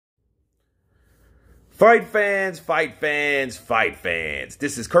Fight fans, fight fans, fight fans.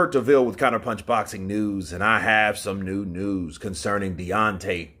 This is Kurt DeVille with Counterpunched Boxing News, and I have some new news concerning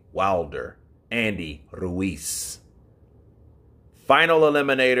Deontay Wilder, Andy Ruiz. Final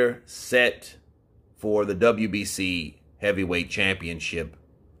eliminator set for the WBC Heavyweight Championship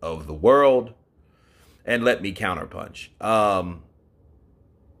of the world. And let me counterpunch.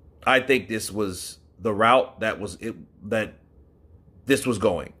 I think this was the route that this was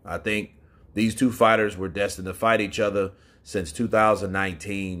going. I think these two fighters were destined to fight each other since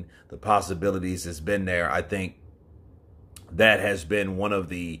 2019. The possibilities has been there. I think that has been one of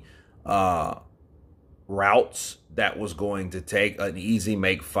the routes that was going to take an easy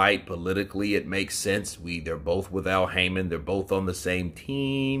make fight. Politically, it makes sense. They're both with Al Heyman. They're both on the same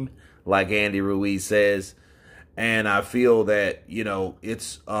team, like Andy Ruiz says. And I feel that, you know,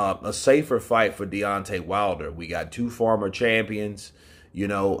 it's a safer fight for Deontay Wilder. We got two former champions. You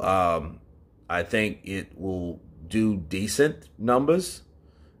know, I think it will do decent numbers.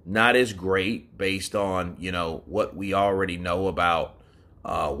 Not as great based on, you know, what we already know about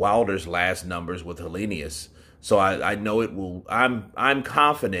Wilder's last numbers with Helenius. So I know it will, I'm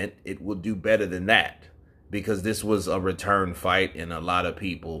confident it will do better than that, because this was a return fight and a lot of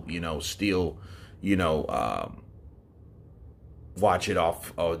people, you know, still, you know, watch it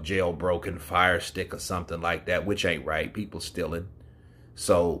off a jailbroken Fire Stick or something like that, which ain't right. People stealing.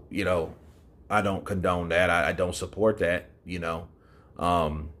 So, you know, I don't condone that. I don't support that, you know.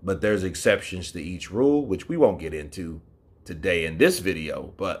 But there's exceptions to each rule, which we won't get into today in this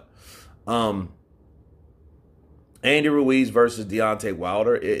video. But Andy Ruiz versus Deontay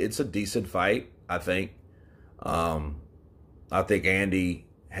Wilder, it's a decent fight, I think. I think Andy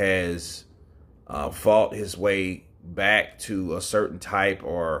has fought his way back to a certain type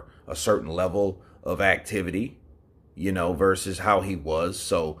or a certain level of activity, you know, versus how he was.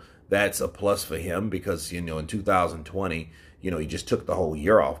 So that's a plus for him, because, you know, in 2020, you know, he just took the whole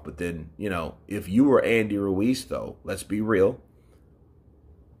year off. But then, you know, if you were Andy Ruiz, though, let's be real,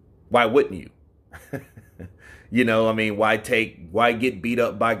 why wouldn't you? You know, I mean, why get beat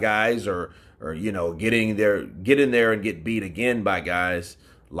up by guys or you know, get in there and get beat again by guys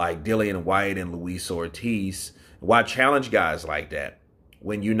like Dillian White and Luis Ortiz? Why challenge guys like that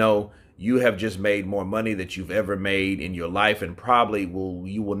when you know you have just made more money that you've ever made in your life, and probably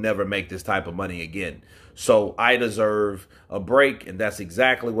you will never make this type of money again? So I deserve a break, and that's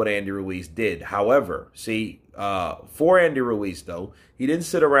exactly what Andy Ruiz did. However, see, for Andy Ruiz, though, he didn't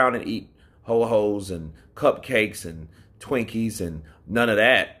sit around and eat ho-hos and cupcakes and Twinkies and none of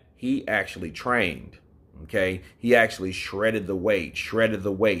that. He actually trained, okay? He actually shredded the weight, shredded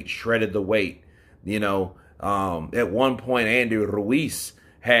the weight, shredded the weight. You know, at one point, Andy Ruiz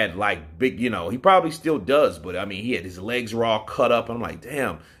had like big, you know, he probably still does, but I mean, his legs were all cut up. And I'm like,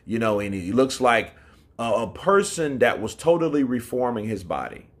 damn, you know, and he looks like a person that was totally reforming his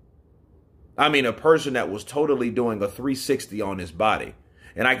body. I mean, a person that was totally doing a 360 on his body.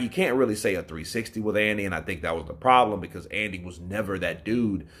 And you can't really say a 360 with Andy, and I think that was the problem, because Andy was never that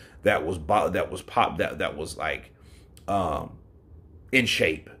dude that was like in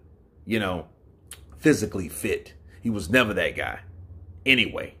shape, you know, physically fit. He was never that guy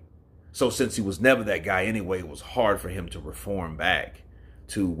anyway. So since he was never that guy anyway, it was hard for him to reform back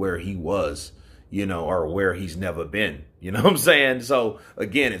to where he was, you know, or where he's never been. You know what I'm saying? So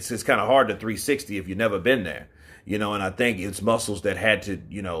again, it's kind of hard to 360 if you've never been there. You know, and I think it's muscles that had to,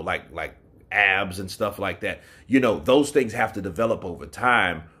 you know, like abs and stuff like that. You know, those things have to develop over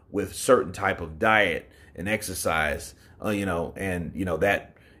time with certain type of diet and exercise, you know, and, you know,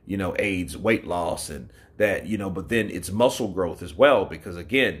 that, you know, aids weight loss, and that, you know, but then it's muscle growth as well, because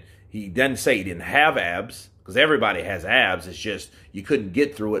again, he doesn't say he didn't have abs, because everybody has abs. It's just you couldn't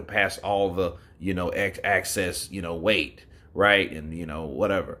get through it past all the, you know, excess, you know, weight, right? And, you know,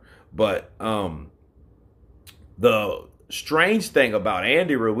 whatever. But, the strange thing about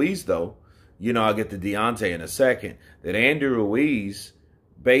Andy Ruiz, though, you know, I'll get to Deontay in a second, that Andy Ruiz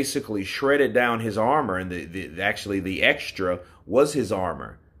basically shredded down his armor, and actually the extra was his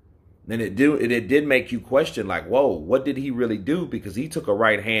armor. And it did make you question, like, whoa, what did he really do? Because he took a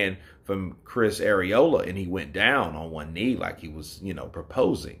right hand from Chris Arreola and he went down on one knee like he was, you know,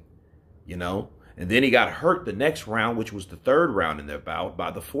 proposing, you know. And then he got hurt the next round, which was the third round in their bout,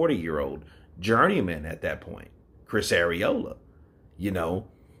 by the 40-year-old journeyman at that point, Chris Arreola, you know.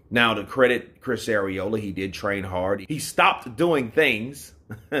 Now, to credit Chris Arreola, he did train hard. He stopped doing things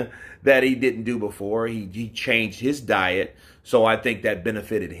that he didn't do before. He changed his diet, so I think that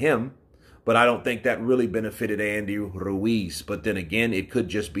benefited him. But I don't think that really benefited Andy Ruiz. But then again, it could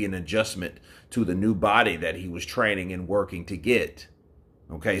just be an adjustment to the new body that he was training and working to get.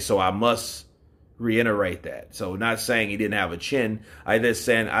 Okay, so I must reiterate that. So not saying he didn't have a chin. I just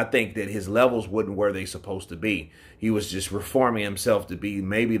saying I think that his levels wasn't where they supposed to be. He was just reforming himself to be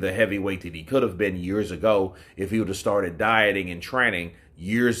maybe the heavyweight that he could have been years ago if he would have started dieting and training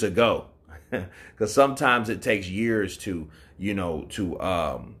years ago. Because sometimes it takes years to, you know,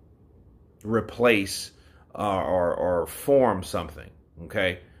 to replace or form something,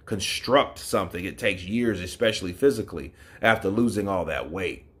 okay? Construct something. It takes years, especially physically, after losing all that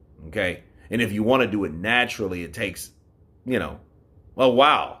weight, okay? And if you want to do it naturally, it takes, you know, a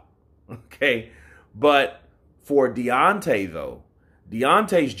while, okay? But for Deontay, though,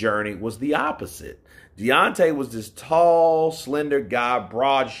 Deontay's journey was the opposite. Deontay was this tall, slender guy,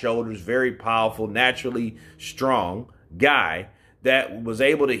 broad shoulders, very powerful, naturally strong guy that was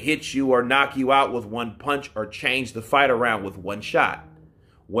able to hit you or knock you out with one punch or change the fight around with one shot.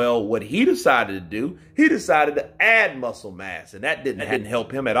 Well, what he decided to do, he decided to add muscle mass, and that didn't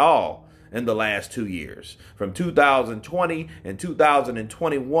help him at all in the last 2 years. From 2020 and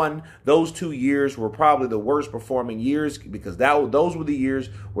 2021, those 2 years were probably the worst performing years because those were the years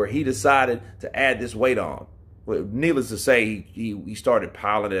where he decided to add this weight on. Well, needless to say, he started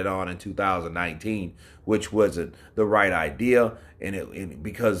piling it on in 2019, which wasn't the right idea, and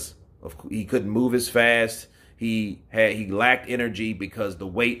because he couldn't move as fast. He lacked energy because the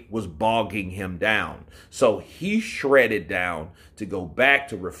weight was bogging him down. So he shredded down to go back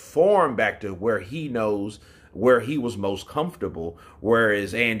to reform back to where he knows where he was most comfortable.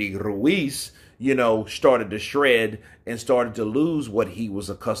 Whereas Andy Ruiz, you know, started to shred and started to lose what he was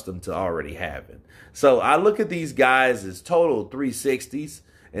accustomed to already having. So I look at these guys as total 360s.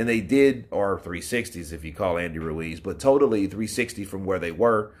 And they did, or 360s if you call Andy Ruiz, but totally 360 from where they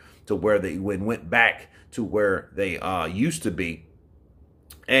were to where they went back to where they used to be.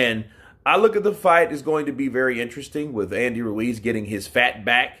 And I look at the fight as going to be very interesting with Andy Ruiz getting his fat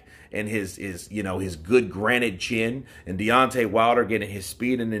back and his good granite chin, and Deontay Wilder getting his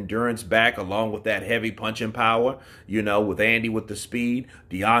speed and endurance back along with that heavy punching power, you know, with Andy with the speed,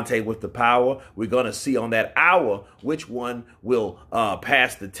 Deontay with the power. We're going to see on that hour which one will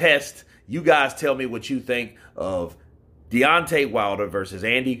pass the test. You guys tell me what you think of Deontay Wilder versus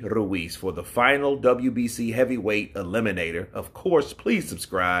Andy Ruiz for the final WBC heavyweight eliminator. Of course, please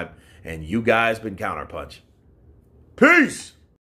subscribe. And you guys been Counterpunch. Peace!